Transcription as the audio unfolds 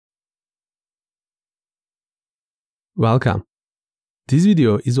Welcome. This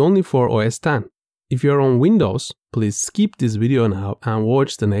video is only for OS X. If you're on Windows, please skip this video now and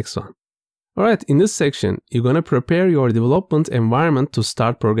watch the next one. Alright, in this section, you're gonna prepare your development environment to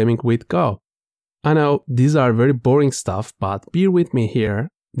start programming with Go. I know these are very boring stuff, but bear with me here.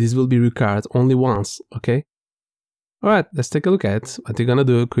 This will be required only once, okay? Alright, let's take a look at what you're gonna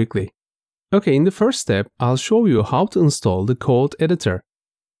do quickly. Okay, in the first step, I'll show you how to install the code editor.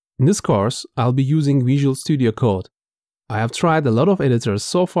 In this course, I'll be using Visual Studio Code. I have tried a lot of editors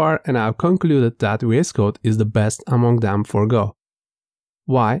so far and I've concluded that VS Code is the best among them for Go.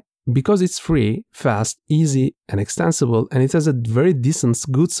 Why? Because it's free, fast, easy and extensible, and it has a very decent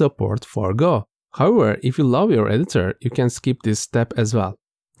good support for Go. However, if you love your editor, you can skip this step as well.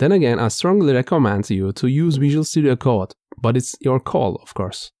 Then again, I strongly recommend you to use Visual Studio Code, but it's your call, of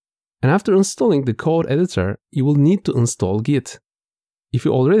course. And after installing the code editor, you will need to install Git. If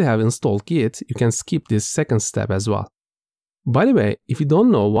you already have installed Git, you can skip this second step as well. By the way, if you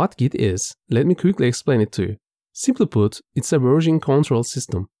don't know what Git is, let me quickly explain it to you. Simply put, it's a version control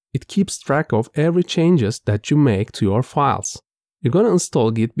system. It keeps track of every changes that you make to your files. You're gonna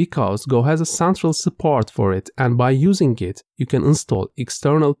install Git because Go has a central support for it, and by using Git, you can install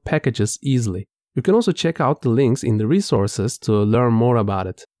external packages easily. You can also check out the links in the resources to learn more about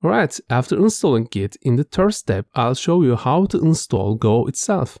it. Alright, after installing Git, in the third step, I'll show you how to install Go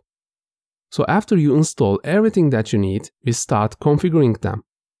itself. So after you install everything that you need, we start configuring them.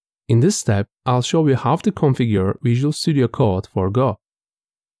 In this step, I'll show you how to configure Visual Studio Code for Go.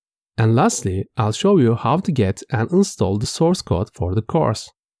 And lastly, I'll show you how to get and install the source code for the course.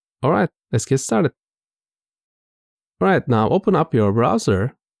 Alright, let's get started. Alright, now open up your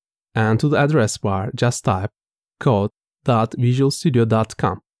browser and to the address bar, just type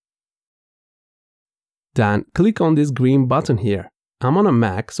code.visualstudio.com. Then click on this green button here. I'm on a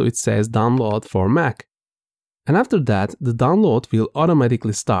Mac, so it says download for Mac. And after that, the download will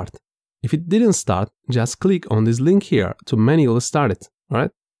automatically start. If it didn't start, just click on this link here to manually start it, alright?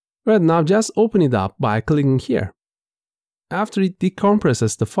 Right, now just open it up by clicking here. After it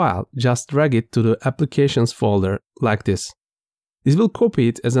decompresses the file, just drag it to the applications folder like this. This will copy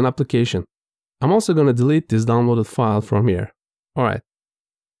it as an application. I'm also gonna delete this downloaded file from here. Alright.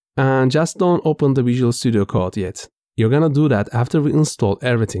 And just don't open the Visual Studio Code yet. You're gonna do that after we install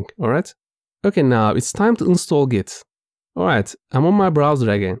everything, alright? Okay, now it's time to install Git. Alright, I'm on my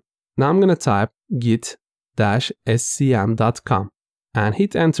browser again. Now I'm gonna type git-scm.com and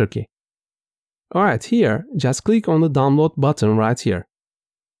hit enter key. Alright, here, just click on the download button right here.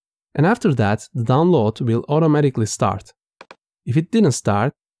 And after that, the download will automatically start. If it didn't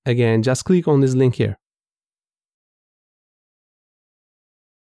start, again, just click on this link here.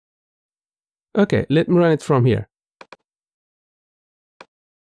 Okay, let me run it from here.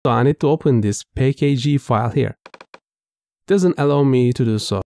 So I need to open this pkg file here. It doesn't allow me to do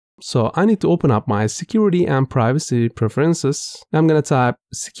so. So I need to open up my security and privacy preferences. I'm gonna type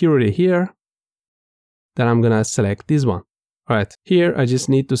security here. Then I'm gonna select this one. Alright, here I just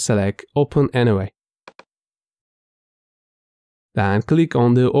need to select open anyway. Then click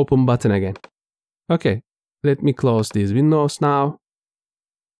on the open button again. Okay, let me close these windows now.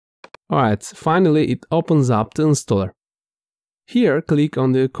 Alright, finally it opens up the installer. Here, click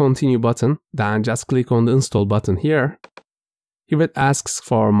on the continue button, then just click on the install button here. Here it asks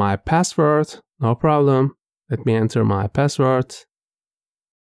for my password, no problem. Let me enter my password.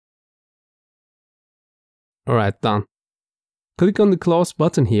 Alright, done. Click on the close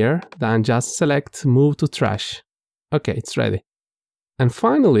button here, then just select move to trash. Okay, it's ready. And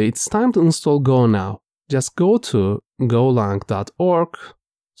finally, it's time to install Go now. Just go to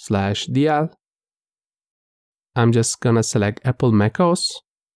golang.org/dl. I'm just gonna select Apple macOS.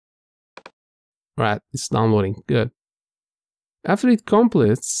 Right, it's downloading, good. After it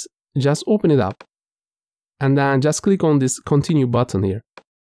completes, just open it up. And then just click on this continue button here.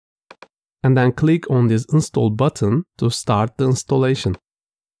 And then click on this install button to start the installation.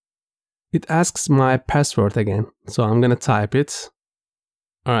 It asks my password again, so I'm gonna type it.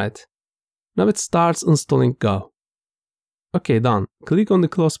 Alright, now it starts installing Go. Okay, done. Click on the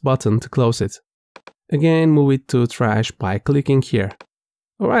close button to close it. Again, move it to trash by clicking here.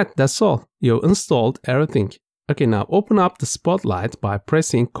 Alright, that's all. You've installed everything. Okay, now open up the Spotlight by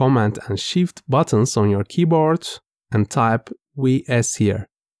pressing Command and Shift buttons on your keyboard and type VS here,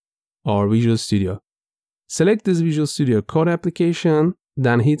 or Visual Studio. Select this Visual Studio Code application,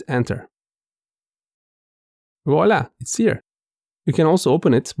 then hit enter. Voila, it's here. You can also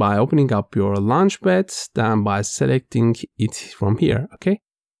open it by opening up your Launchpad, then by selecting it from here, okay?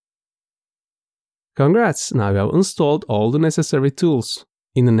 Congrats, now you have installed all the necessary tools.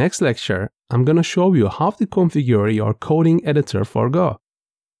 In the next lecture, I'm gonna show you how to configure your coding editor for Go.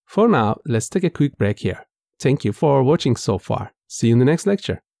 For now, let's take a quick break here. Thank you for watching so far. See you in the next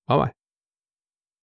lecture. Bye-bye.